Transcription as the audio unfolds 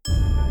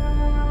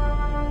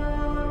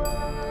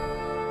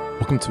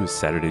Welcome to a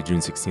Saturday, June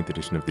 16th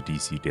edition of the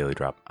DC Daily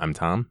Drop. I'm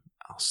Tom.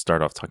 I'll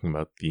start off talking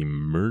about the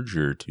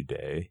merger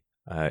today.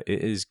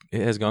 It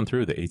has gone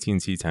through. The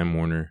AT&T Time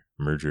Warner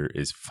merger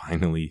is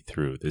finally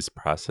through. This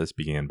process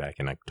began back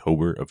in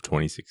October of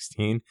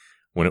 2016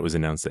 when it was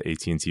announced that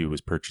AT&T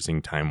was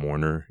purchasing Time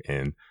Warner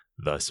and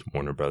thus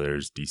Warner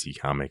Brothers, DC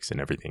Comics,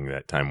 and everything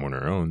that Time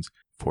Warner owns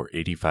for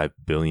 $85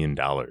 billion.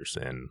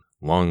 And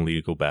long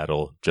legal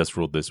battle just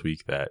ruled this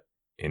week that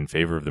in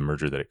favor of the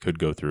merger, that it could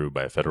go through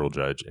by a federal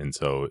judge. And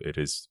so it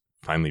has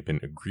finally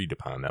been agreed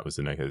upon. That was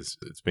the next,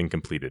 it's been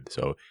completed.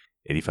 So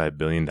 $85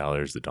 billion,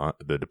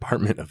 the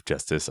Department of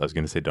Justice, I was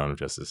going to say Dawn of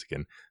Justice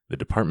again, the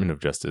Department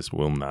of Justice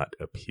will not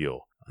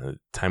appeal.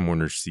 Time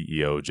Warner's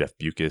CEO, Jeff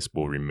Bewkes,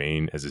 will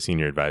remain as a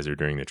senior advisor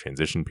during the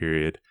transition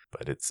period,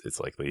 but it's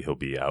likely he'll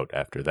be out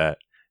after that.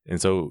 And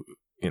so,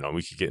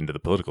 we could get into the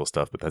political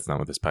stuff, but that's not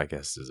what this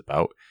podcast is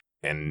about.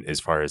 And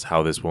as far as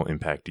how this will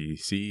impact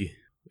DC,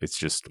 it's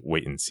just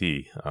wait and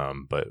see.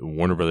 But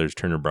Warner Brothers,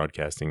 Turner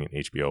Broadcasting,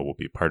 and HBO will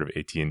be part of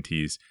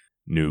AT&T's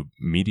new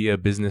media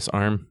business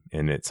arm,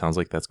 and it sounds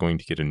like that's going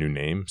to get a new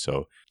name.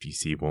 So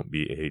DC won't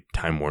be a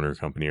Time Warner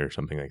company or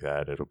something like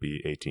that. It'll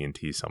be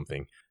AT&T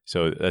something.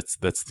 So that's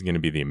going to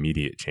be the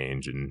immediate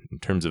change. And in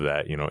terms of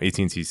that,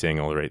 AT&T saying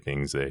all the right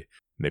things.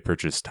 They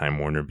purchased Time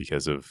Warner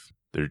because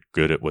they're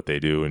good at what they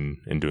do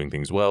and doing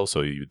things well.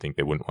 So you'd think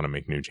they wouldn't want to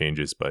make new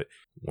changes. But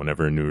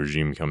whenever a new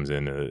regime comes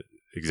in,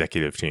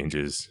 executive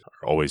changes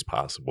are always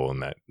possible,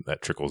 and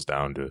that trickles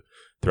down to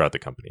throughout the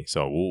company.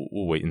 So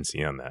we'll wait and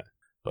see on that.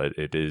 But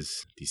it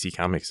is DC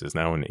Comics is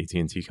now an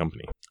AT&T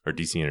company, or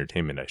DC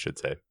Entertainment, I should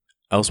say.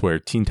 Elsewhere,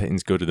 Teen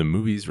Titans Go to the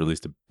Movies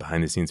released a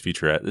behind-the-scenes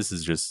featurette. This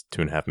is just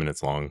 2.5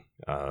 minutes long.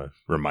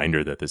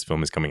 Reminder that this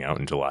film is coming out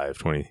in July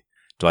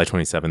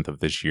 27th of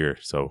this year.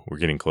 So we're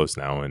getting close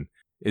now, and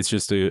it's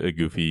just a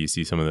goofy. You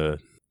see some of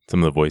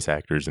the voice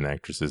actors and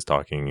actresses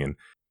talking, and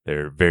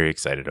they're very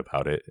excited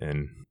about it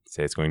and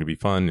say it's going to be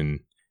fun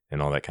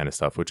and all that kind of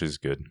stuff, which is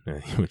good,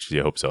 which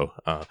you hope so.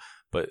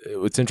 But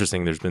what's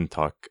interesting, there's been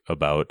talk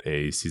about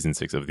a season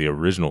 6 of the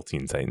original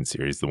Teen Titans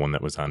series, the one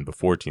that was on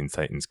before Teen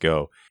Titans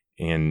Go.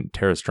 And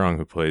Tara Strong,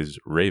 who plays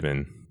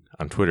Raven,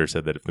 on Twitter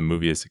said that if the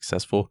movie is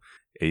successful,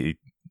 the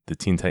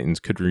Teen Titans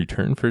could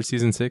return for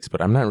season 6,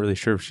 but I'm not really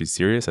sure if she's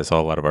serious. I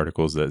saw a lot of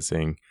articles that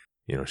saying,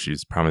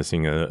 she's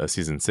promising a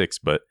season 6,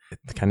 but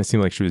it kind of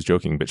seemed like she was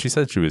joking. But she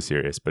said she was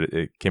serious, but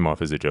it came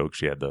off as a joke.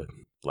 She had the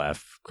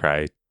laugh,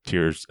 cry,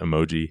 tears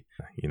emoji.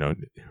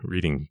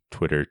 Reading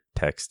Twitter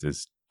text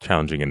is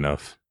challenging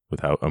enough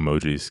without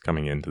emojis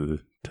coming in to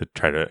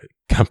try to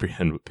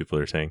comprehend what people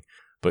are saying.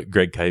 But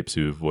Greg Kipes,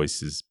 who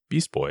voices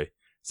Beast Boy,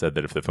 said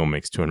that if the film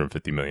makes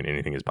 $250 million,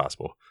 anything is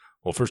possible.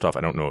 Well, first off,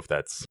 I don't know if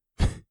that's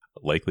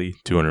likely.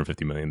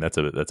 $250 million. That's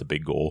a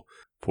big goal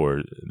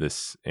for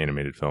this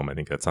animated film. I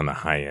think that's on the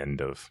high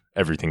end of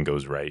everything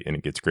goes right and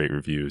it gets great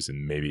reviews,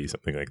 and maybe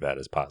something like that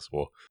is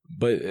possible.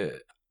 But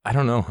I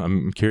don't know.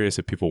 I'm curious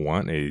if people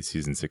want a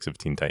season 6 of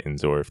Teen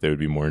Titans, or if they would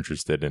be more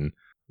interested in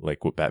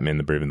like what Batman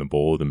the Brave and the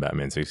Bold and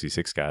Batman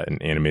 66 got,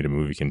 an animated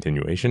movie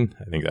continuation.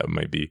 I think that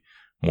might be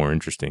more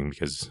interesting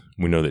because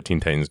we know that Teen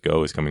Titans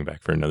Go is coming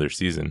back for another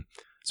season.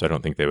 So I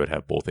don't think they would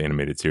have both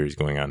animated series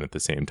going on at the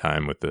same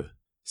time with the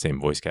same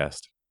voice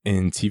cast.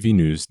 In TV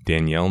news,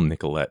 Danielle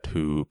Nicolette,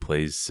 who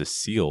plays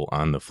Cecile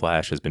on The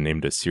Flash, has been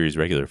named a series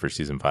regular for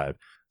season 5.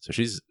 So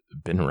she's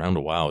been around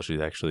a while. She's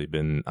actually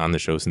been on the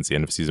show since the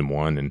end of season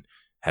 1 and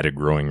had a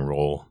growing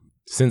role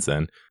since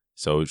then.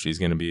 So she's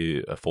going to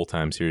be a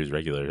full-time series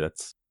regular.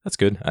 That's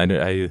good. I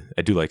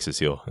do like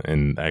Cecile,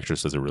 and the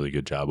actress does a really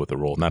good job with the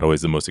role. Not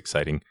always the most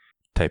exciting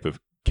type of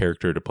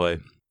character to play,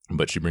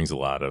 but she brings a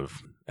lot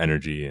of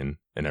energy and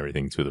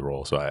everything to the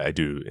role. So I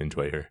do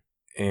enjoy her.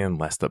 And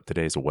last up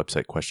today is a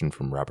website question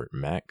from Robert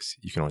Max.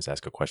 You can always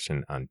ask a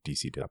question on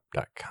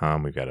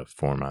dcdrop.com. We've got a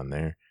form on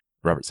there.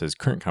 Robert says,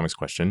 current comics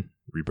question.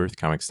 Rebirth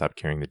Comics stopped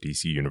carrying the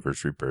DC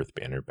Universe Rebirth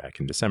banner back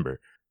in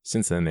December.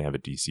 Since then, they have a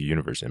DC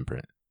Universe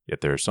imprint.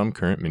 Yet there are some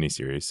current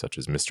miniseries, such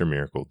as Mr.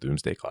 Miracle,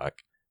 Doomsday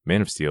Clock,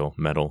 Man of Steel,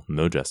 Metal,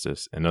 No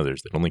Justice, and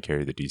others that only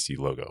carry the DC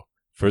logo.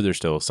 Further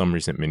still, some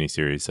recent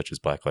miniseries, such as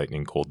Black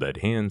Lightning, Cold Dead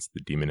Hands,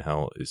 The Demon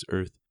Hell is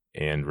Earth,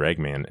 and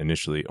Ragman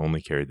initially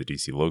only carried the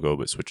DC logo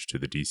but switched to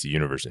the DC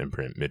Universe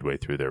imprint midway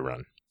through their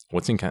run.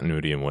 What's in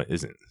continuity and what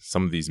isn't?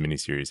 Some of these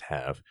miniseries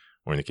have,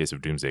 or in the case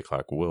of Doomsday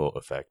Clock, will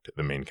affect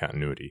the main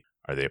continuity.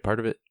 Are they a part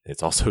of it?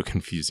 It's also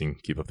confusing.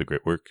 Keep up the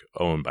great work.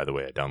 Oh, and by the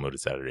way, I downloaded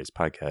Saturday's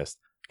podcast.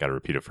 Got to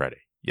repeat it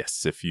Friday.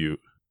 Yes,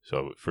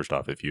 so first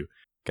off, if you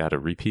got a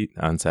repeat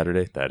on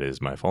Saturday, that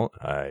is my fault.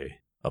 I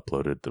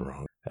uploaded the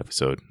wrong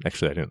episode.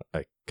 Actually,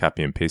 I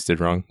copy and pasted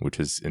wrong, which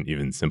is an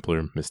even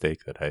simpler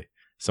mistake that I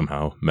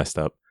somehow messed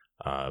up.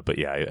 But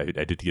yeah,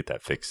 I did get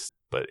that fixed.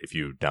 But if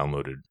you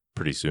downloaded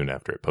pretty soon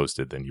after it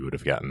posted, then you would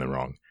have gotten the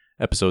wrong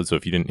episode. So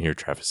if you didn't hear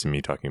Travis and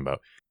me talking about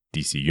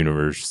DC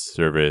Universe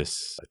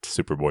Service,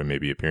 Superboy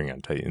maybe appearing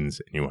on Titans,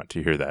 and you want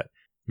to hear that,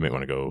 you might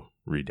want to go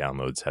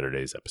re-download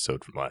Saturday's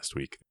episode from last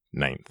week,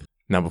 9th.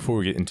 Now, before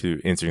we get into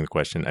answering the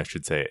question, I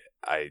should say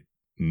I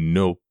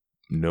don't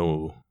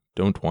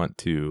want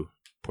to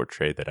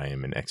portray that I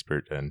am an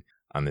expert on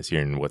on this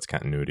here and what's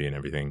continuity and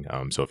everything.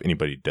 So if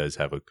anybody does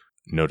have a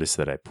notice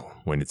that I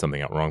pointed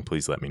something out wrong,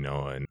 please let me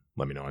know, and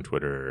let me know on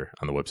Twitter or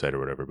on the website or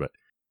whatever. But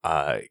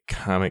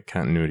comic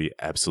continuity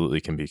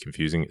absolutely can be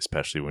confusing,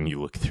 especially when you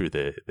look through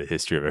the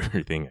history of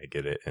everything. I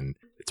get it. And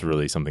it's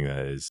really something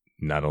that is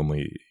not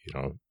only,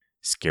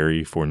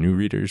 scary for new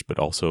readers, but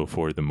also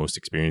for the most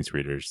experienced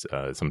readers,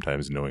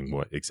 sometimes knowing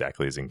what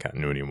exactly is in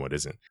continuity and what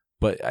isn't.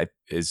 But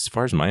as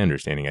far as my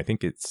understanding, I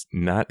think it's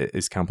not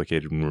as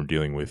complicated when we're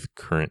dealing with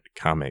current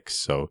comics.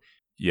 So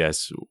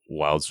yes,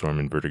 Wildstorm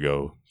and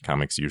Vertigo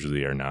comics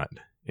usually are not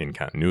in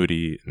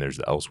continuity, and there's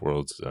the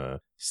Elseworlds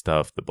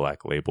stuff, the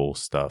Black Label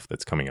stuff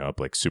that's coming up,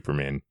 like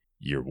Superman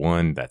Year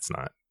One, that's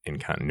not in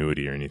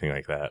continuity or anything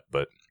like that.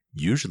 But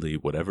usually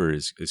whatever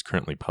is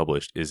currently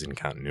published is in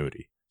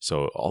continuity.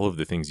 So all of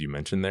the things you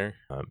mentioned there,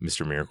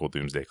 Mr. Miracle,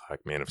 Doomsday Clock,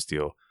 Man of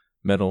Steel,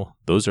 Metal,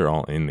 those are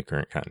all in the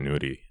current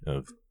continuity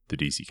of the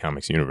DC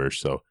Comics universe.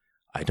 So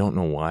I don't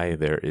know why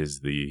there is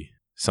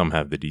some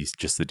have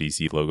just the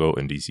DC logo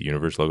and DC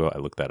Universe logo. I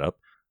looked that up.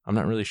 I'm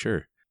not really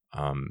sure.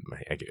 I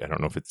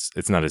don't know if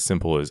it's not as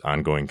simple as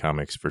ongoing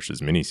comics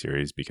versus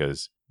miniseries,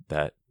 because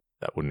that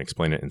wouldn't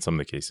explain it in some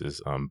of the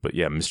cases. But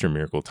yeah, Mr.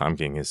 Miracle, Tom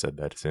King has said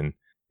that it's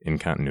in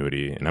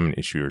continuity, and I'm an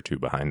issue or two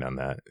behind on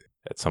that.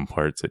 At some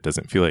parts, it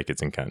doesn't feel like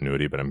it's in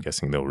continuity, but I'm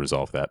guessing they'll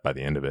resolve that by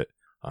the end of it.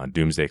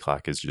 Doomsday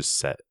Clock is just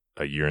set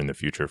a year in the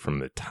future from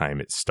the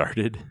time it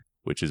started,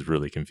 which is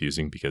really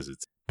confusing because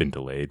it's been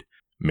delayed.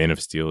 Man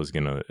of Steel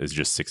is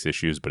just 6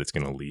 issues, but it's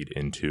gonna lead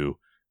into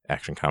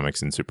Action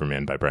Comics and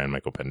Superman by Brian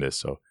Michael Bendis.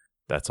 So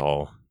that's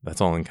all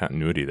in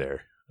continuity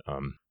there.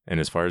 And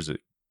as far as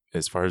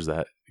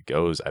that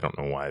goes, I don't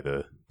know why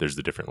there's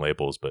the different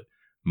labels, but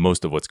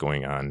most of what's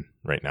going on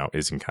right now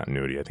is in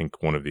continuity. I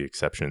think one of the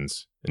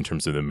exceptions in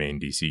terms of the main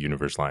DC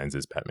Universe lines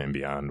is Batman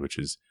Beyond, which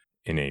is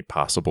in a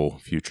possible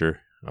future.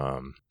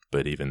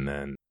 But even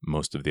then,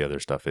 most of the other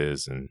stuff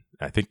is, and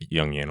I think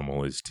Young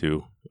Animal is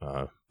too.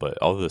 But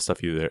all of the stuff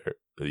that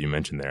you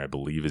mentioned there, I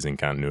believe, is in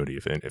continuity.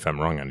 If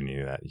I'm wrong on any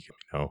of that, you can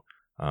let me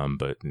know.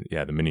 But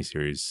yeah, the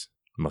miniseries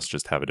must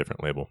just have a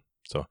different label.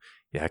 So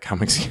yeah,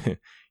 comics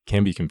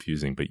can be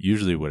confusing, but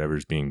usually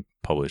whatever's being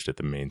published at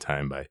the main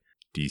time by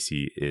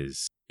DC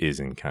is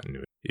in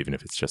continuity, even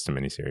if it's just a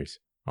miniseries.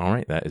 All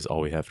right, that is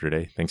all we have for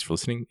today. Thanks for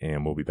listening,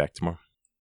 and we'll be back tomorrow.